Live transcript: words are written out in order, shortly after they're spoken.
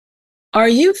Are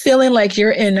you feeling like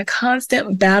you're in a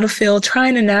constant battlefield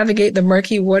trying to navigate the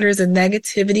murky waters of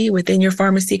negativity within your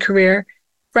pharmacy career?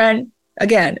 Friend,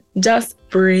 again, just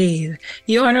breathe.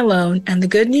 You aren't alone, and the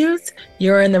good news,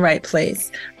 you're in the right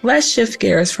place. Let's shift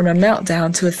gears from a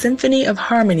meltdown to a symphony of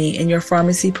harmony in your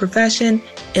pharmacy profession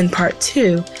in part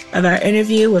 2 of our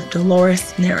interview with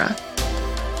Dolores Neira.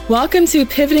 Welcome to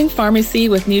Pivoting Pharmacy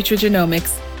with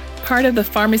Nutrigenomics, part of the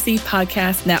Pharmacy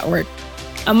Podcast Network,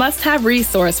 a must-have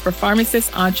resource for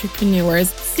pharmacist entrepreneurs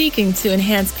seeking to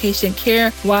enhance patient care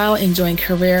while enjoying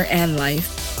career and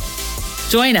life.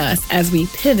 Join us as we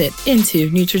pivot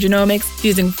into nutrigenomics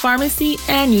using pharmacy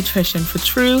and nutrition for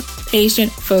true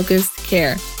patient-focused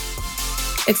care.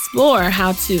 Explore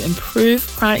how to improve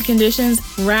chronic conditions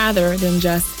rather than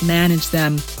just manage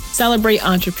them. Celebrate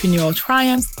entrepreneurial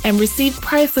triumphs and receive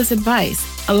priceless advice.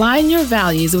 Align your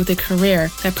values with a career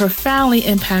that profoundly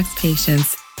impacts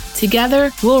patients.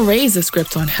 Together, we'll raise the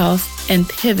script on health and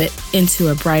pivot into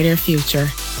a brighter future.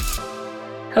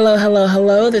 Hello, hello,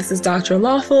 hello. This is Dr.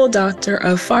 Lawful, Doctor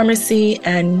of Pharmacy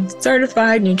and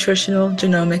Certified Nutritional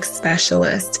Genomics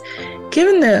Specialist.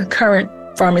 Given the current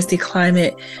pharmacy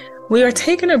climate, we are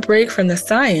taking a break from the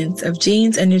science of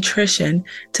genes and nutrition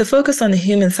to focus on the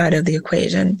human side of the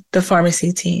equation, the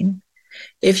pharmacy team.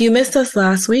 If you missed us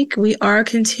last week, we are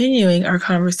continuing our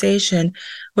conversation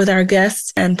with our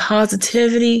guest and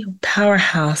positivity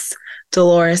powerhouse,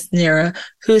 Dolores Neira,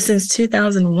 who since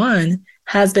 2001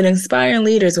 has been inspiring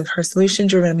leaders with her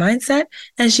solution-driven mindset,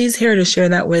 and she's here to share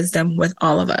that wisdom with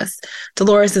all of us.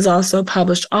 Dolores is also a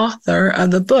published author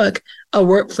of the book, A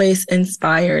Workplace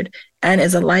Inspired, and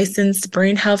is a licensed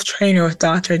brain health trainer with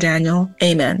Dr. Daniel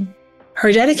Amen.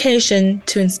 Her dedication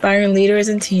to inspiring leaders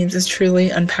and teams is truly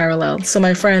unparalleled. So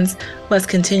my friends, let's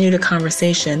continue the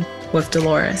conversation with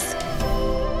Dolores.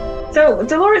 So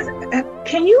Dolores,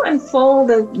 can you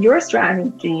unfold your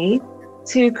strategy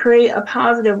to create a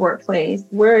positive workplace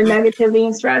where negativity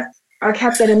and stress are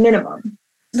kept at a minimum?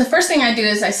 The first thing I do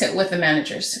is I sit with the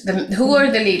managers. Who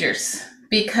are the leaders?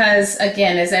 Because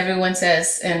again, as everyone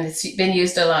says, and it's been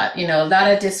used a lot, a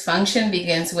lot of dysfunction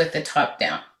begins with the top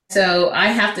down. So I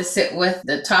have to sit with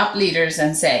the top leaders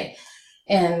and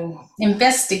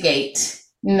investigate,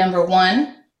 number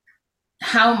one,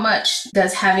 how much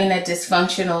does having a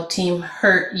dysfunctional team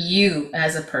hurt you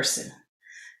as a person?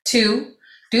 Two,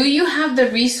 do you have the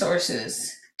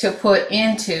resources to put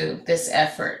into this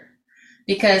effort?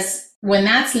 Because when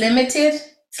that's limited,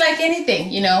 it's like anything,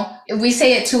 we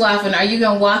say it too often. Are you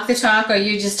going to walk the talk or are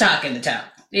you just talking the talk?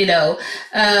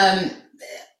 And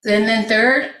then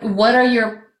third, what are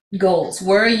your goals?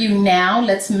 Where are you now?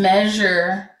 Let's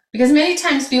measure, because many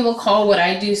times people call what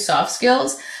I do soft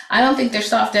skills. I don't think they're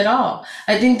soft at all.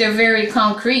 I think they're very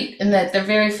concrete and that they're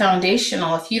very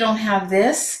foundational. If you don't have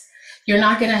this, you're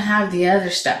not going to have the other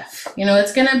stuff.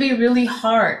 It's going to be really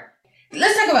hard.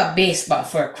 Let's talk about baseball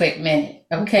for a quick minute,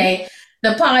 okay?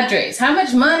 The Padres, how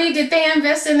much money did they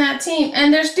invest in that team?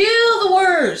 And they're still the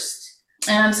worst.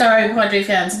 And I'm sorry, Padre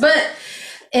fans, but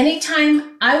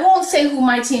anytime, I won't say who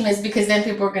my team is because then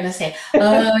people are going to say,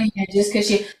 oh, yeah, just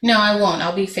because no, I won't.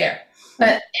 I'll be fair.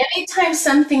 But anytime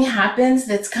something happens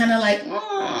that's kind of like,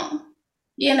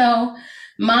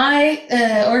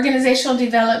 my organizational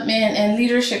development and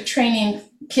leadership training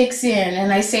kicks in.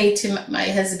 And I say to my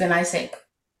husband,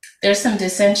 there's some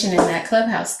dissension in that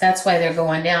clubhouse. That's why they're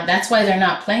going down. That's why they're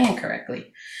not playing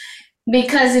correctly.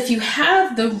 Because if you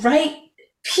have the right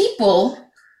people,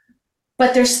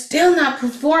 but they're still not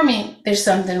performing, there's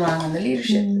something wrong in the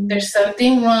leadership. There's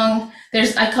something wrong.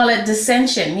 I call it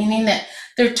dissension, meaning that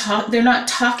they're not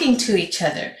talking to each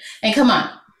other. And come on,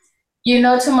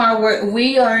 tomorrow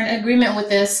we are in agreement with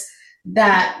this,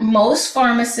 that most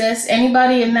pharmacists,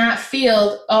 anybody in that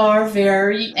field, are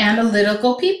very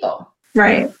analytical people.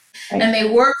 Right. And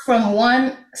they work from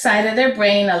one side of their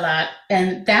brain a lot.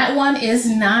 And that one is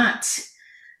not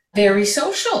very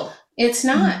social. It's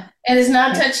not. And it's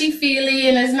not touchy-feely,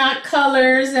 and it's not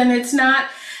colors, and it's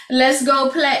not, let's go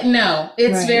play. No,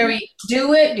 it's very,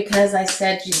 do it because I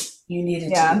said you needed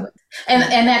to do it.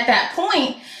 And at that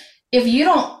point, if you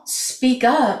don't speak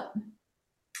up,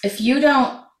 if you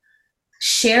don't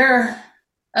share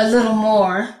a little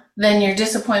more than your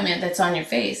disappointment that's on your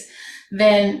face,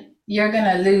 then you're going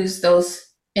to lose those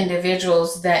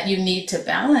individuals that you need to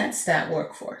balance that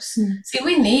workforce. See,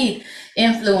 we need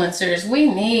influencers, we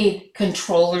need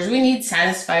controllers, we need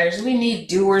satisfiers, we need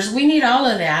doers, we need all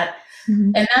of that.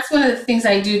 And that's one of the things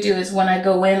I do is when I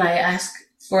go in, I ask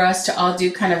for us to all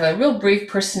do kind of a real brief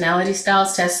personality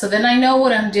styles test. So then I know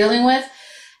what I'm dealing with.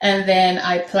 And then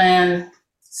I plan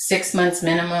 6 months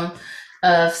minimum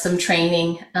of some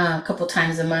training a couple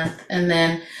times a month. And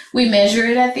then we measure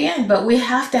it at the end. But we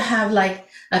have to have like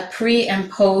a pre and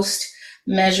post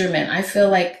measurement. I feel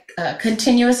like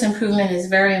continuous improvement is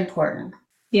very important.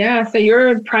 Yeah, so you're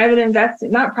a not private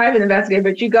investigator,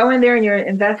 but you go in there and you're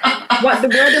investing where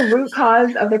the root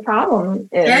cause of the problem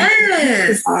is.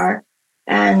 Yes.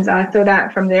 And so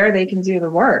that from there they can do the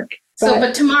work.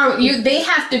 But tomorrow they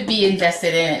have to be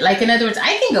invested in it. Like, in other words,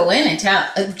 I can go in and tell,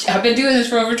 I've been doing this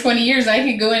for over 20 years. I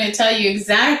can go in and tell you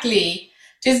exactly,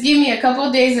 just give me a couple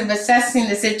of days of assessing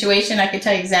the situation. I can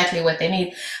tell you exactly what they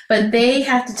need, but they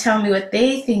have to tell me what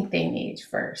they think they need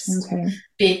first. Okay.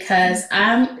 Because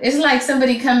it's like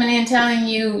somebody coming in telling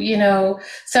you,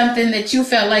 something that you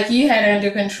felt like you had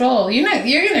under control. You're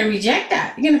going to reject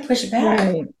that. You're going to push back.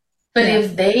 Right. But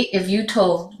if you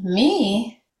told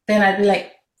me, then I'd be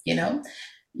like, you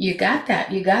got that.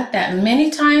 And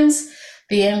many times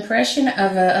the impression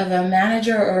of a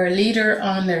manager or a leader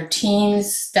on their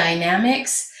team's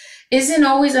dynamics isn't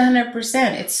always 100%.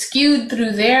 It's skewed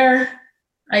through their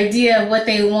idea of what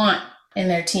they want in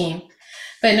their team.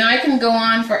 But now I can go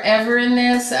on forever in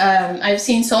this. I've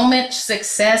seen so much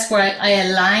success where I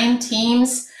align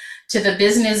teams to the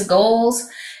business goals.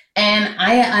 And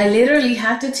I literally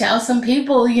have to tell some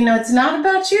people, it's not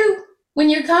about you. When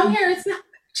you come here, it's not about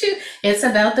you. It's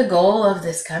about the goal of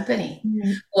this company.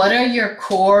 Mm-hmm. What are your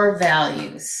core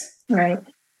values? Right.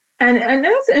 And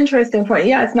that's an interesting point.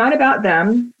 Yeah, it's not about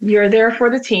them. You're there for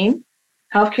the team.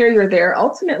 Healthcare, you're there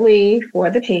ultimately for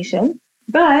the patient.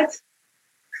 But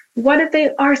what if they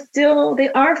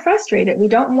are frustrated? We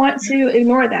don't want to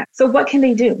ignore that. So what can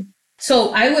they do?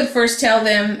 So I would first tell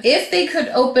them, if they could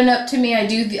open up to me, I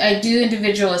do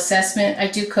individual assessment, I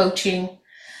do coaching.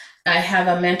 I have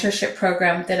a mentorship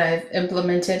program that I've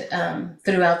implemented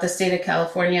throughout the state of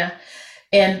California.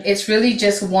 And it's really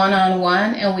just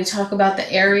one-on-one. And we talk about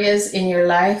the areas in your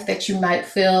life that you might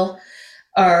feel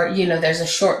are, there's a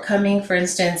shortcoming. For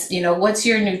instance, what's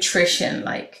your nutrition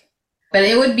like? But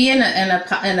it would be in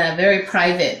a very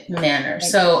private manner.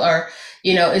 So, or,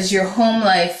 is your home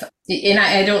life, and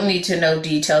I don't need to know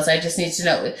details. I just need to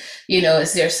know,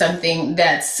 is there something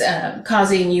that's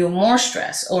causing you more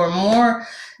stress or more?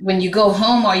 When you go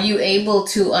home, are you able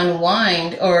to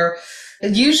unwind? Or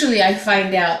usually I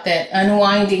find out that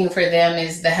unwinding for them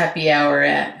is the happy hour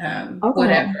at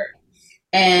whatever.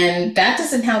 And that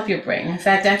doesn't help your brain. In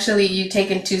fact, actually, you're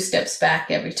taking 2 steps back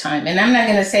every time. And I'm not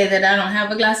going to say that I don't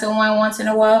have a glass of wine once in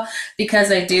a while,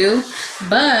 because I do.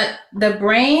 But the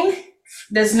brain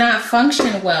does not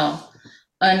function well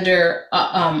under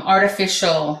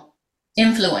artificial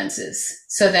influences.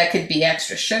 So that could be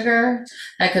extra sugar,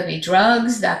 that could be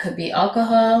drugs, that could be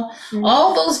alcohol,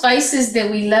 all those vices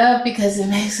that we love because it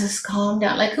makes us calm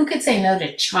down. Like, who could say no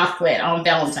to chocolate on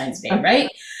Valentine's Day, right?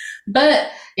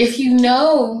 But if you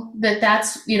know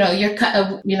that's,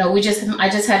 I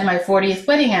just had my 40th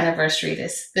wedding anniversary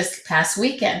this past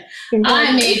weekend.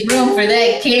 I made room for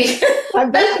that cake. I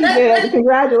bet you did.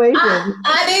 Congratulations.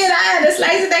 I did. I had a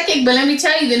slice of that cake. But let me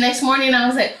tell you, the next morning I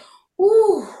was like,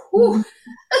 ooh.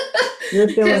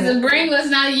 Because the brain was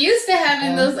not used to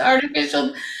having those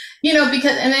artificial,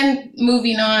 and then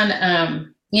moving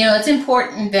on, it's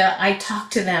important that I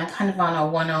talk to them kind of on a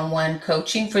one-on-one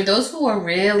coaching for those who are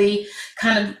really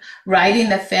kind of riding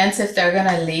the fence if they're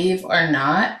going to leave or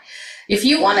not. If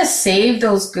you want to save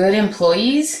those good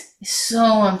employees, it's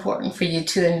so important for you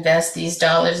to invest these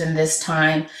dollars in this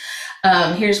time.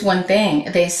 Here's one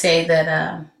thing. They say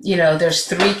that, there's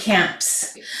 3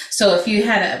 camps. So if you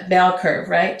had a bell curve,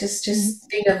 right? Just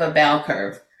think of a bell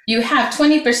curve. You have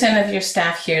 20% of your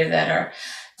staff here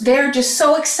they're just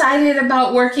so excited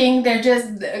about working. They're just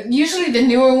usually the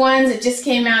newer ones that just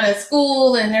came out of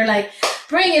school and they're like,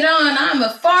 bring it on. I'm a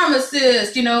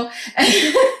pharmacist, and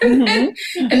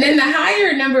then the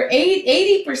higher number,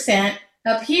 80%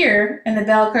 up here in the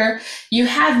bell curve, you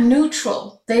have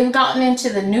neutral. They've gotten into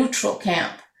the neutral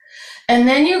camp. And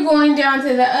then you're going down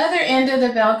to the other end of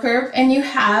the bell curve and you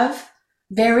have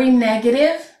very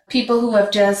negative people who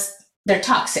they're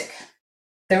toxic.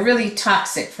 They're really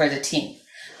toxic for the team,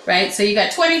 right? So you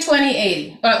got 20, 20,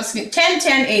 80. Well, 10,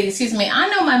 10, 80. Excuse me. I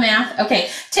know my math. Okay.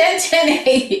 10, 10,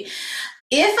 80.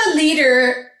 If a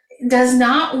leader does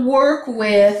not work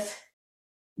with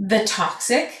the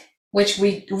toxic, which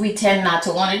we tend not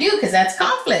to want to do because that's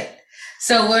conflict.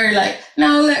 So we're like,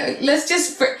 no, let's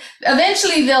just,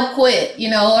 eventually they'll quit,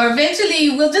 or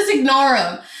eventually we'll just ignore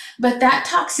them. But that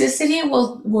toxicity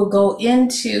will go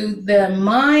into the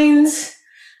minds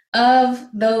of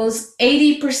those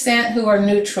 80% who are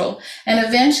neutral. And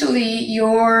eventually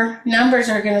your numbers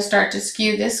are going to start to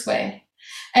skew this way.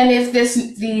 And if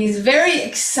these very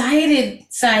excited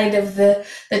side of the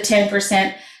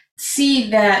 10% see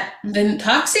that the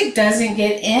toxic doesn't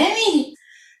get any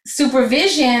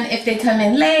supervision, if they come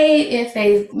in late, if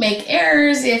they make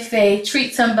errors, if they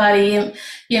treat somebody,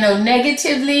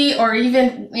 negatively, or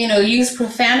even, use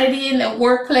profanity in the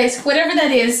workplace, whatever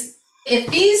that is, if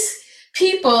these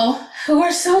people who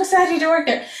are so excited to work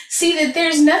there see that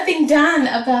there's nothing done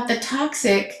about the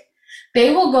toxic,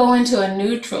 they will go into a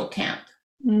neutral camp.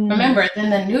 Remember, then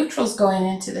the neutral's going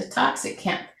into the toxic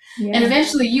camp. Yeah. And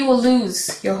eventually you will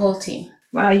lose your whole team.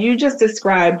 Wow, you just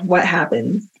described what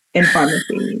happens in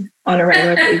pharmacy on a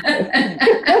regular basis.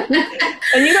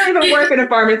 And you don't even work in a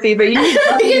pharmacy, but you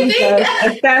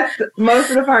assess most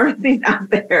of the pharmacies out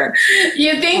there.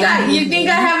 You think I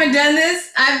haven't done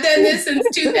this? I've done this since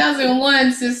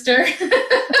 2001, sister.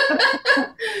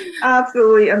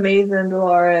 Absolutely amazing,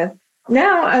 Dolores.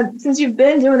 Now, since you've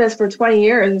been doing this for 20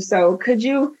 years or so, could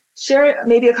you share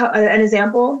maybe an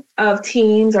example of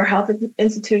teams or health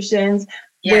institutions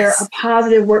where a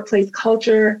positive workplace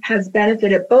culture has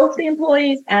benefited both the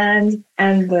employees and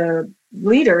the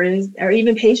leaders or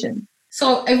even patients?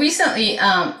 So I recently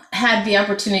had the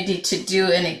opportunity to do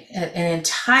an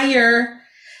entire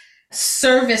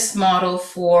service model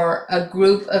for a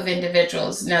group of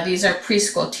individuals. Now, these are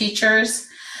preschool teachers,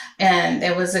 and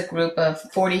there was a group of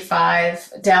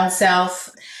 45 down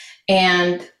south,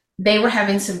 and they were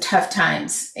having some tough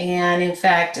times. And in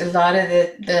fact, a lot of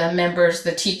the members,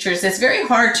 the teachers, it's very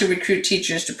hard to recruit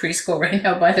teachers to preschool right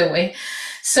now, by the way.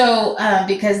 So,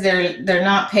 because they're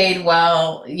not paid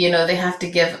well, they have to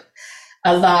give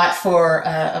a lot for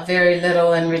a very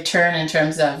little in return in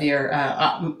terms of your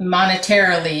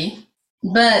monetarily,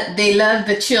 but they love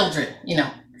the children,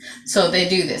 so they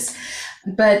do this.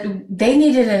 But they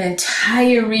needed an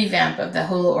entire revamp of the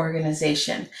whole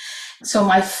organization. So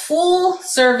my full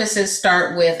services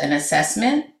start with an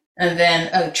assessment and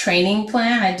then a training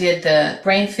plan. I did the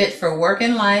Brain Fit for Work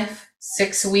and Life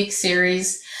 6-week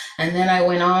series. And then I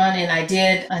went on and I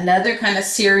did another kind of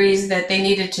series that they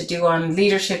needed to do on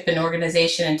leadership and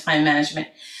organization and time management.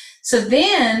 So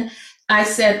then I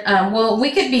said, well,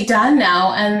 we could be done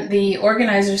now. And the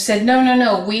organizer said,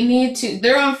 no, we need to,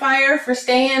 they're on fire for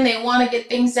staying. They want to get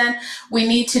things done. We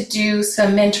need to do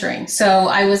some mentoring. So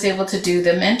I was able to do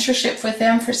the mentorship with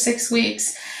them for 6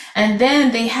 weeks. And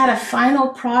then they had a final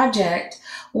project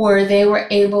where they were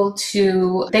able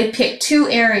to, they picked 2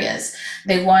 areas.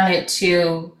 They wanted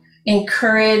to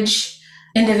encourage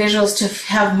individuals to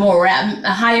have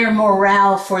a higher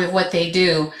morale for what they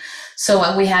do.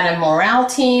 So we had a morale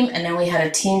team, and then we had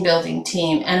a team building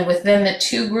team. And within the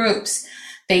 2 groups,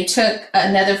 they took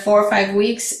another 4 or 5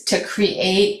 weeks to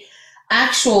create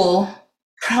actual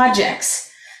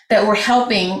projects that were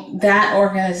helping that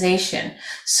organization.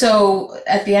 So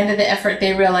at the end of the effort,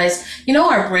 they realized,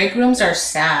 our break rooms are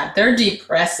sad. They're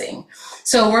depressing.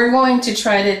 So we're going to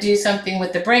try to do something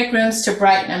with the break rooms to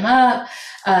brighten them up.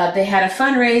 They had a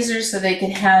fundraiser so they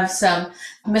could have some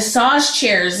massage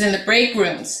chairs in the break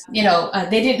rooms. They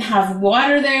didn't have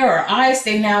water there or ice.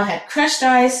 They now had crushed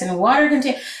ice and water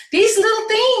container. These little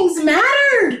things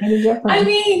mattered. I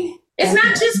mean, it's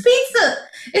not just pizza.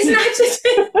 It's not just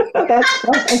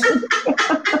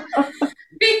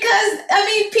because,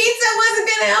 pizza wasn't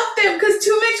going to help them because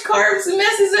too much carbs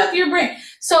messes up your brain.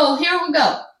 So here we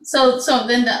go. So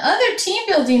then the other team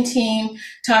building team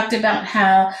talked about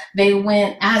how they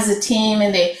went as a team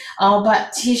and they all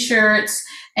bought t-shirts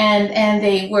and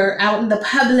they were out in the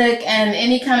public and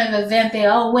any kind of event, they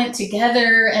all went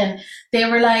together and they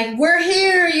were like, we're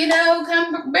here,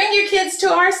 come bring your kids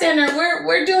to our center.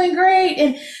 We're doing great.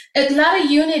 And a lot of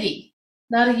unity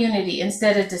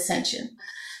instead of dissension.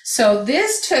 So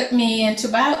this took me into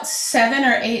about 7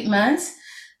 or 8 months,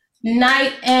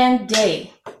 night and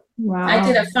day. Wow. I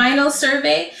did a final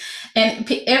survey and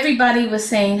everybody was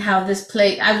saying how this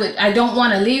place, I don't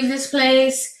want to leave this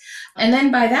place. And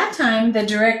then by that time, the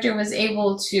director was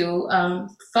able to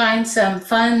find some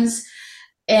funds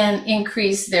and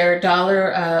increase their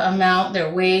dollar amount,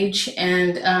 their wage.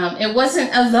 And it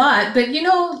wasn't a lot, but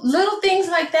little things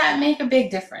like that make a big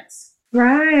difference.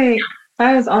 Right.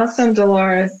 That is awesome,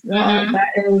 Dolores. Mm-hmm. That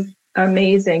is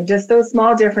amazing. Just those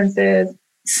small differences.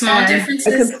 A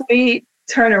complete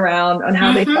turnaround on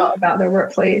how they felt about their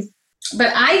workplace.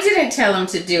 But I didn't tell them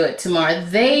to do it tomorrow.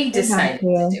 They decided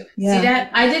to do it. Yeah. See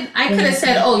that? I could have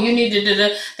said, oh, you need to do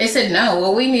that. They said, no,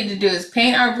 what we need to do is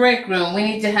paint our break room. We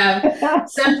need to have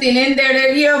something in there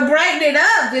that, brighten it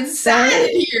up. It's sad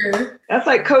in here. That's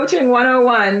like coaching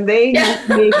 101. They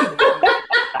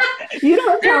you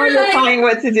don't tell your client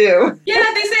what to do. Yeah,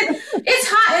 they said, It's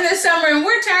hot in the summer and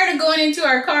we're tired of going into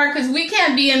our car because we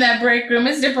can't be in that break room.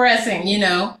 It's depressing,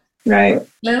 Right.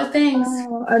 Little things.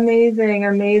 Oh, amazing,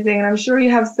 amazing. And I'm sure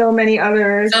you have so many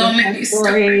others. So many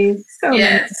stories. So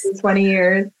yes. many 20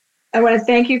 years. I want to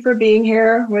thank you for being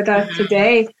here with us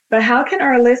today. But how can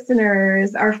our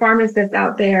listeners, our pharmacists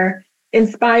out there,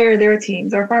 inspire their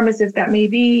teams, our pharmacists that may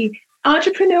be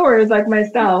entrepreneurs like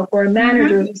myself, or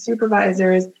managers or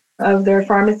supervisors of their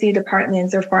pharmacy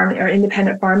departments, or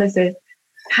independent pharmacists?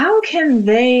 How can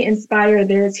they inspire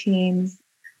their teams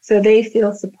so they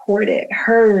feel supported,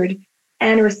 heard,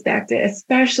 and respected,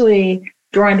 especially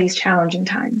during these challenging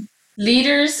times?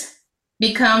 Leaders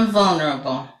become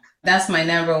vulnerable. That's my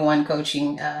number one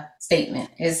coaching statement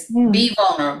is be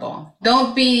vulnerable.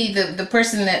 Don't be the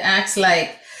person that acts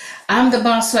like I'm the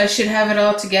boss, so I should have it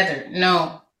all together.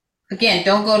 No. Again,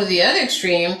 don't go to the other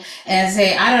extreme and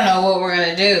say, I don't know what we're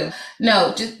going to do.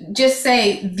 No, just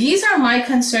say, these are my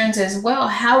concerns as well.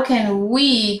 How can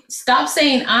we stop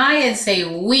saying I and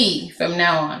say we from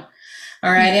now on?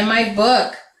 All right. In my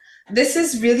book, this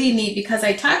is really neat because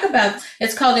I talk about,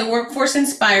 it's called A Workforce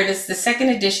Inspired. It's the second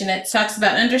edition. It talks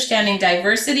about understanding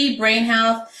diversity, brain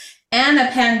health, and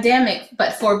a pandemic,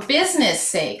 but for business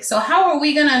sake. So how are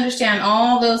we going to understand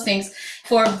all those things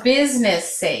for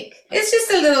business sake? It's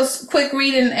just a little quick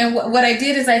read. And what I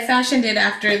did is I fashioned it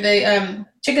after the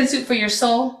Chicken Soup for Your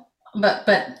Soul. But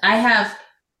I have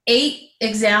 8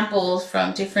 examples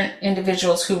from different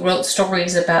individuals who wrote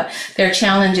stories about their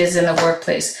challenges in the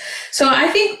workplace. So I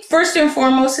think first and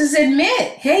foremost is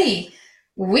admit, hey,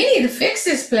 we need to fix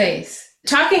this place.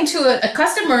 Talking to a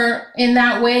customer in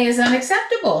that way is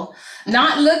unacceptable.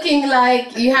 Not looking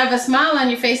like you have a smile on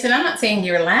your face. And I'm not saying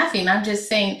you're laughing. I'm just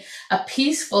saying a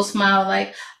peaceful smile,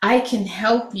 like, I can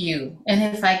help you. And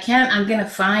if I can't, I'm going to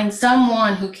find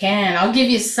someone who can. I'll give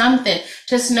you something.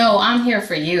 Just know I'm here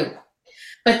for you.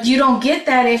 But you don't get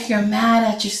that if you're mad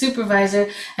at your supervisor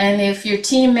and if your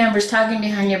team member's talking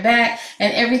behind your back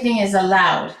and everything is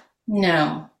allowed.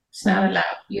 No, it's not allowed.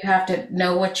 You have to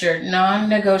know what your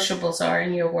non-negotiables are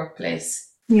in your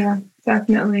workplace. Yeah,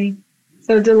 definitely.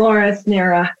 So Dolores,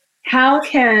 Neira, how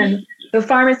can the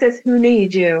pharmacists who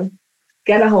need you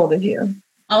get a hold of you?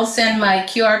 I'll send my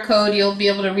QR code. You'll be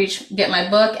able to get my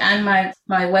book and my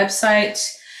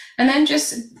website. And then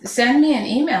just send me an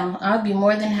email. I'll be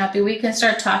more than happy. We can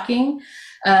start talking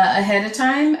ahead of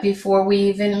time before we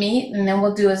even meet. And then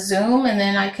we'll do a Zoom and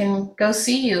then I can go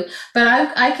see you. But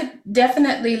I could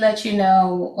definitely let you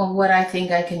know what I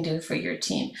think I can do for your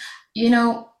team.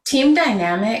 Team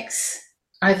dynamics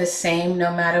are the same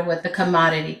no matter what the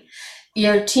commodity.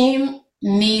 Your team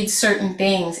needs certain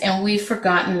things and we've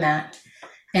forgotten that.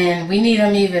 And we need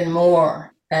them even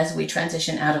more as we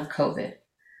transition out of COVID,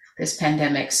 this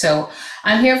pandemic. So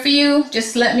I'm here for you.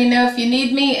 Just let me know if you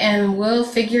need me and we'll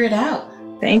figure it out.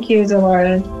 Thank you,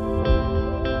 Dolores.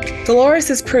 Dolores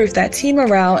is proof that team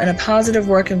morale and a positive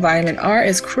work environment are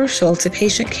as crucial to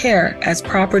patient care as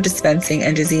proper dispensing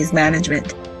and disease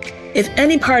management. If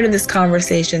any part of this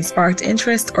conversation sparked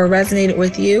interest or resonated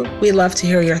with you, we'd love to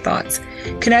hear your thoughts.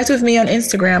 Connect with me on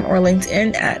Instagram or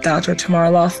LinkedIn at Dr.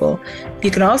 Tamar Lawful. You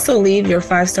can also leave your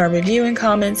 5-star review and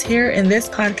comments here in this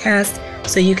podcast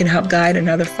so you can help guide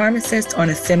another pharmacist on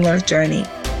a similar journey.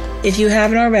 If you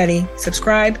haven't already,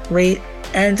 subscribe, rate,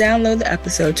 and download the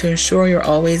episode to ensure you're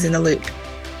always in the loop.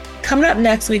 Coming up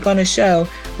next week on the show,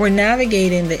 we're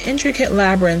navigating the intricate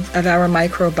labyrinth of our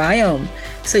microbiome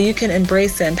so you can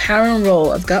embrace the empowering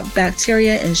role of gut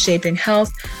bacteria in shaping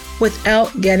health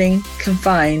without getting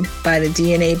confined by the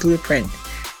DNA blueprint.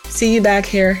 See you back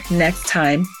here next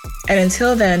time. And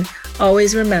until then,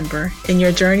 always remember, in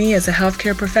your journey as a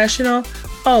healthcare professional,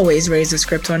 always raise the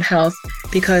script on health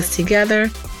because together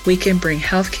we can bring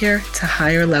healthcare to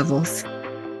higher levels.